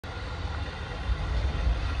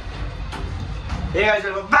Hey guys,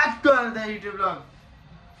 welcome back to another YouTube vlog.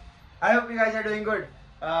 I hope you guys are doing good.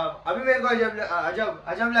 अभी मेरे को अजब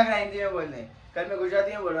लग रहा है हिंदी में बोलने। कल मैं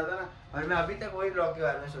गुजराती में बोल रहा था ना, और मैं अभी तक वही ब्लॉग के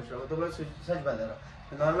बारे में सोच रहा हूँ। तो मैं सच बता रहा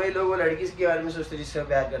हूँ। नॉर्मली लोग वो लड़की के बारे में सोचते हैं जिससे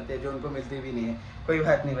प्यार करते हैं, जो उनको मिलती भी नहीं है। कोई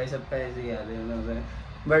बात नहीं भाई, सबका ऐसे ही याद है।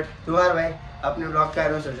 बट तुम्हारा भाई अपने ब्लॉग के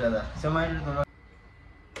बारे में सोच रहा था, समझ लो तुम लोग।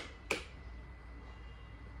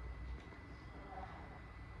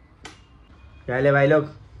 काय भाई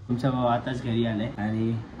लोग, तुमचा भाऊ आताच घरी आलाय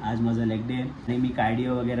आणि आज माझा लेग डे आणि मी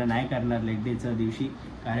कार्डिओ वगैरे नाही करणार लेग डेच्या दिवशी,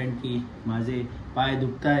 कारण की माझे पाय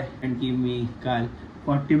दुखत आहे. कारण की मी काल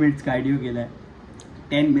 40 मिनिट्स कार्डिओ केलाय.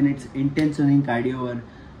 10 मिनिट्स इंटेन्स रनिंग कार्डिओवर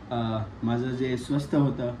माझं जे स्वस्थ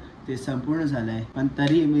होतं ते संपूर्ण झालं आहे. पण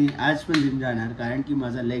तरी मी आज पण जिम जाणार, कारण की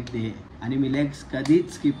माझा लेग डे आहे आणि मी लेग्स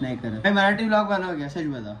कधीच स्किप नाही करत. मैं मराठी ब्लॉग बनाओ क्या? सच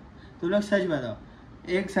बताओ, तुम लोग सच बताओ.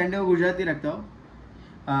 एक संडे को गुजराती रखता हूँ,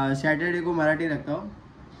 सैटरडे को मराठी रखता हूँ,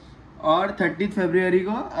 और 30 फरवरी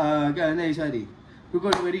को क्या नहीं सॉरी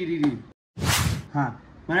हाँ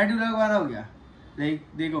मराठी ब्लॉग बनाओ क्या? लाइक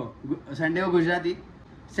देखो, संडे को गुजराती,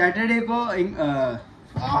 सैटरडे को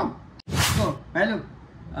भाई लोग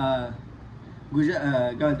क्या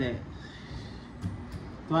बोलते हैं,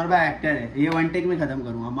 तुम्हारा भाई एक्टर है, ये 1 टेक में ख़त्म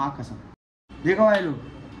करूँगा माँ कसम. देखो भाई लोग,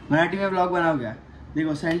 मराठी में ब्लॉग बनाओ क्या?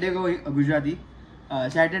 देखो, संडे को गुजराती,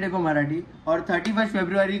 सैटरडे को मराठी, और 31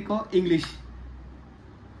 फरवरी को इंग्लिश.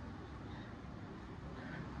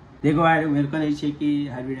 देखो भाई, मेरे को नहीं चाहिए कि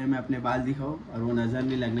हर वीडियो में अपने बाल दिखाओ और वो नज़र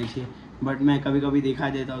नहीं लगने चाहिए, बट मैं कभी कभी दिखा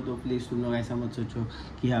देता हूँ. तो प्लीज़ तुम लोग ऐसा मत सोचो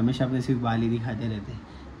कि हमेशा अपने सिर्फ बाल ही दिखाते रहते.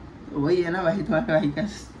 तो वही है ना भाई, तुम्हारे भाई का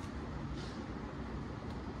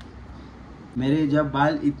मेरे जब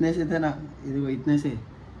बाल इतने से थे ना, देखो इतने से,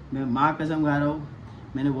 मैं माँ कसम खा रहा हूँ,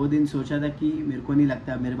 मैंने वो दिन सोचा था कि मेरे को नहीं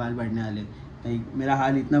लगता मेरे बाल बढ़ने वाले. लाइक मेरा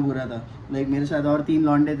हाल इतना बुरा था. लाइक मेरे साथ और 3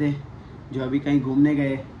 लौंडे थे जो अभी कहीं घूमने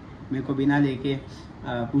गए, मेरे को बिना लेके,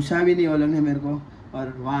 पूछा भी नहीं वो लोग ने मेरे को,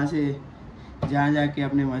 और वहाँ से जहाँ जाके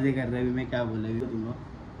अपने मज़े कर रहे. अभी मैं क्या बोल रही हूँ, तुम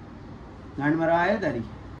लोग गांड मरा आया तारी.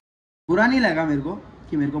 बुरा नहीं लगा मेरे को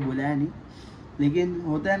कि मेरे को बुलाया नहीं, लेकिन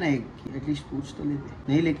होता है ना एक, एटलीस्ट पूछ तो लेते.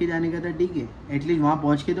 नहीं लेके जाने का था ठीक है, एटलीस्ट वहाँ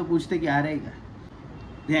पहुँच के तो पूछते कि आ रहेगा.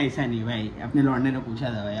 नहीं ऐसा नहीं भाई, अपने लौंडे ने पूछा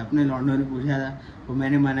था भाई, अपने लौंडों ने पूछा था, वो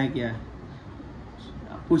मैंने मना किया.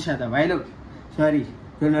 पूछा था भाई लोग, सॉरी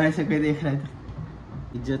तो ऐसे कोई देख रहा था,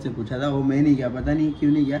 इज्जत से पूछा था. वो मैं नहीं गया, पता नहीं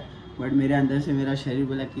क्यों नहीं गया, बट मेरे अंदर से मेरा शरीर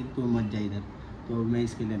बोला कि तू मत जा इधर, तो मैं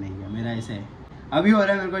इसके लिए नहीं गया. मेरा ऐसा है. अभी हो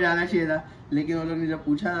रहा है, मेरे को जाना चाहिए था, लेकिन वो लोग ने जब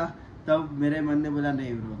पूछा था तब मेरे मन ने बोला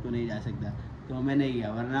नहीं ब्रो तू नहीं जा सकता, तो मैं नहीं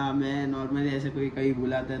गया. वरना मैं नॉर्मली ऐसे कोई कहीं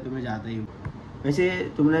बुलाता है तो मैं जाता ही हूँ. वैसे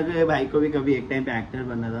तुम लोग के भाई को भी कभी एक टाइम पे एक्टर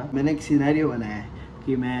बनना था. मैंने एक सिनेरियो बनाया है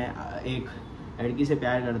कि मैं एक लड़की से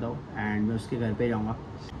प्यार करता हूँ एंड मैं उसके घर पे जाऊँगा,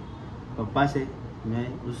 पापा से मैं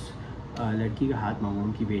उस लड़की का हाथ मांगूँ,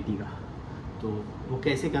 उनकी बेटी का. तो वो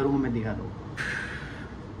कैसे करूँगा मैं दिखाता हूँ.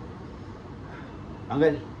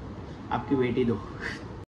 अंकल आपकी बेटी दो.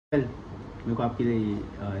 अंकल मेरे को आपकी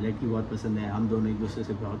लड़की बहुत पसंद है, हम दोनों एक दूसरे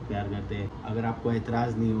से बहुत प्यार करते हैं, अगर आपको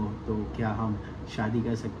एतराज़ नहीं हो तो क्या हम शादी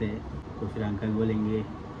कर सकते हैं? तो फिर अंकल बोलेंगे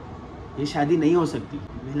ये शादी नहीं हो सकती.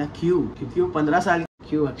 मैंने क्यों? क्योंकि वो 15 साल.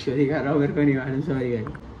 क्यों अक्षरी कर रहा हूँ, मेरे को नहीं मालूम, सॉरी गाइस.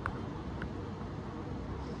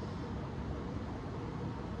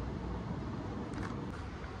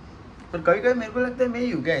 पर कभी कभी मेरे को लगता है मैं ही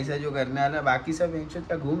हूँ क्या ऐसा जो करने वाला, बाकी सब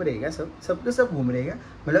क्या घूम रहेगा, सब घूम रहेगा.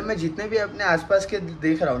 मतलब मैं जितने भी अपने आसपास के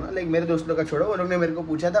देख रहा हूँ ना, लाइक मेरे दोस्त लोग का छोड़ो, वो लोग ने मेरे को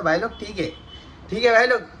पूछा था भाई लोग ठीक है भाई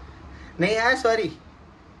लोग, नहीं आया सॉरी,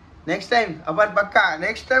 नेक्स्ट टाइम अपन पक्का,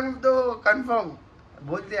 नेक्स्ट टाइम तो कंफर्म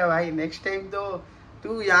बोल दिया भाई, नेक्स्ट टाइम तो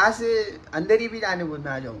तू यहाँ से अंदर ही भी जाने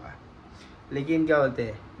बोलना आ जाऊँगा. लेकिन क्या बोलते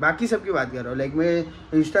हैं, बाकी सबकी बात कर रहा हूँ. लाइक मैं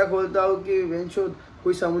इंस्टा खोलता हूँ कि वेंशोद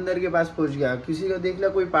कोई समुंदर के पास पहुँच गया, किसी को देख लिया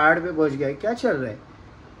कोई पहाड़ पे पहुँच गया, क्या चल रहा है?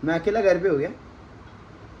 मैं अकेला घर पे हो गया.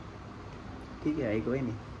 ठीक है भाई, कोई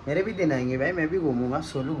नहीं, मेरे भी दिन आएंगे भाई, मैं भी घूमूंगा,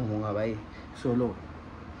 सोलो घूमूंगा भाई,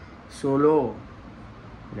 सोलो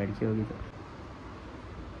लड़की होगी तो.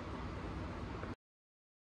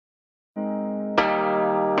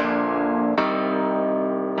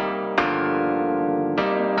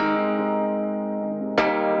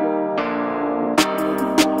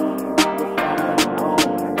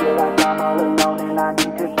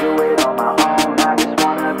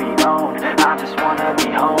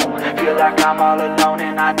 Like I'm all alone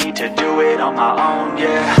and I need to do it on my own,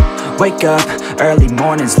 yeah. Wake up, early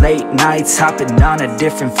mornings, late nights, hopping on a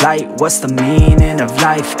different flight. What's the meaning of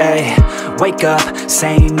life, ayy? Wake up,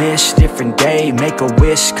 same-ish, different day. Make a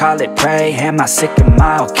wish, call it pray. Am I sick, am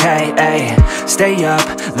I okay, ayy? Stay up,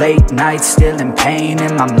 late nights, still in pain.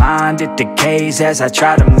 In my mind it decays as I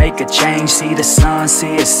try to make a change. See the sun,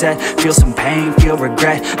 see it set, feel some pain, feel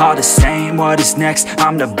regret. All the same, what is next?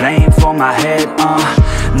 I'm to blame for my head,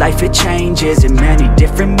 Life it changes in many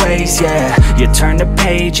different ways, yeah. You turn the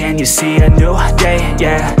page and you see a new day,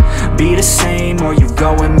 yeah. Be the same or you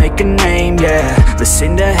go and make a name, yeah.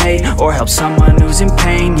 Listen to hate or help someone who's in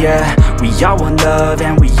pain, yeah. We all want love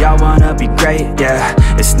and we all wanna be great, yeah.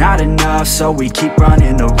 It's not enough so we keep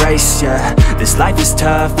running the race, yeah. This life is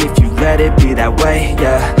tough if you let it be that way,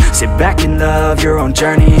 yeah. Sit back and love your own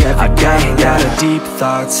journey every day. I got deep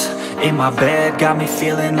thoughts in my bed, got me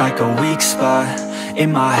feeling like a weak spot in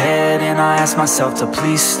my head, and I ask myself to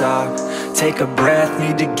please stop. Take a breath,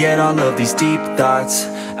 need to get all of these deep thoughts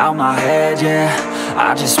out my head, yeah.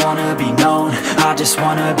 I just wanna be known, I just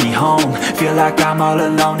wanna be home. Feel like I'm all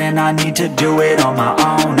alone and I need to do it on my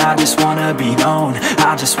own. I just wanna be known,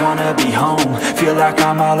 I just wanna be home. Feel like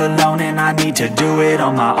I'm all alone and I need to do it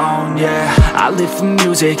on my own, yeah. I live for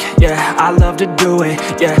music, yeah, I love to do it,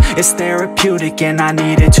 yeah. It's therapeutic and I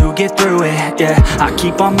needed to get through it, yeah. I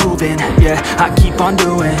keep on moving, yeah, I keep on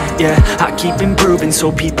doing, yeah. I keep improving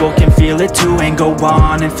so people can feel it too, and go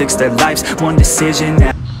on and fix their lives one decision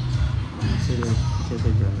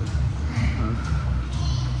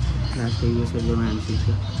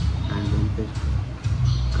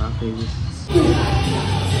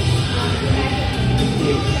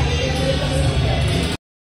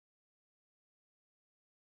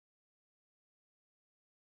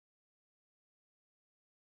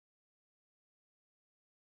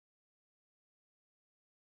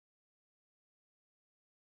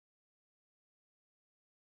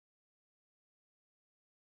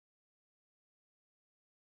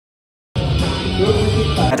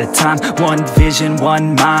at a time, one vision,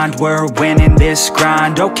 one mind. We're winning this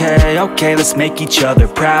grind. Okay, okay, let's make each other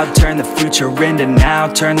proud. Turn the future into now.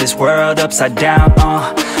 Turn this world upside down,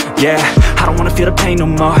 yeah. I don't wanna feel the pain no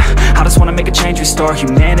more. I just wanna make a change, restore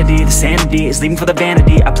humanity. The sanity is leaving for the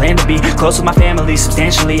vanity. I plan to be close with my family,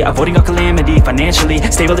 substantially avoiding all calamity. Financially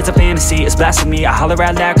stable, it's a fantasy, it's blasphemy. I holler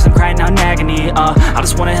out loud cause I'm crying out in agony. I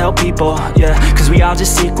just wanna help people, yeah. Cause we all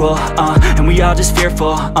just equal, and we all just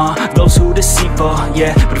fearful, those who deceitful,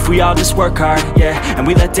 yeah. But if we all just work hard, yeah, and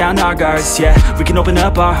we let down our guards, yeah, we can open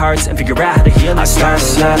up our hearts and figure out how to heal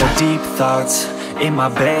ourselves. I got a lot of deep thoughts in my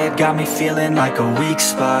bed, got me feeling like a weak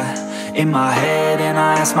spot in my head, and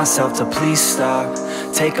I ask myself to please stop.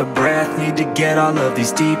 Take a breath, need to get all of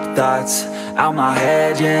these deep thoughts out my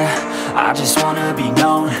head, yeah. I just wanna be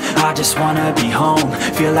known, I just wanna be home.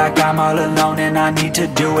 Feel like I'm all alone and I need to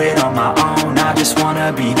do it on my own. I just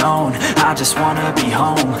wanna be known, I just wanna be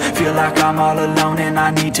home. Feel like I'm all alone and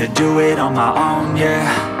I need to do it on my own, yeah.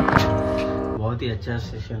 बहुत ही अच्छा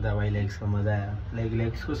session था भाई, legs का मज़ा आया।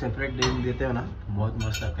 Legs को separate देते हो ना, बहुत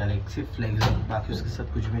मस्त लगता है। लेग सिर्फ लेग्स, बाकी उसके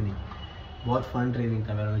साथ कुछ भी नहीं। बहुत फन ट्रेनिंग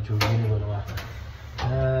था मेरा, मैं झूठ भी नहीं बोलूँगा।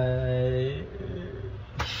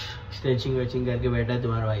 स्ट्रेचिंग वेचिंग करके बैठा है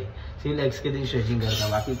तुम्हारा भाई। सिर्फ लेग्स के दिन स्ट्रेचिंग करता,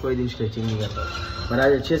 बाकी कोई दिन स्ट्रेचिंग नहीं करता। पर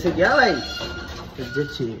आज अच्छे से किया भाई,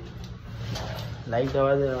 अच्छी लाइक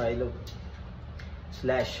दबा देना भाई लोग,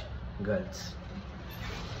 /गर्ल्स।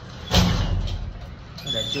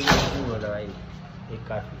 बोला भाई, एक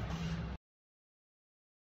काफ़ी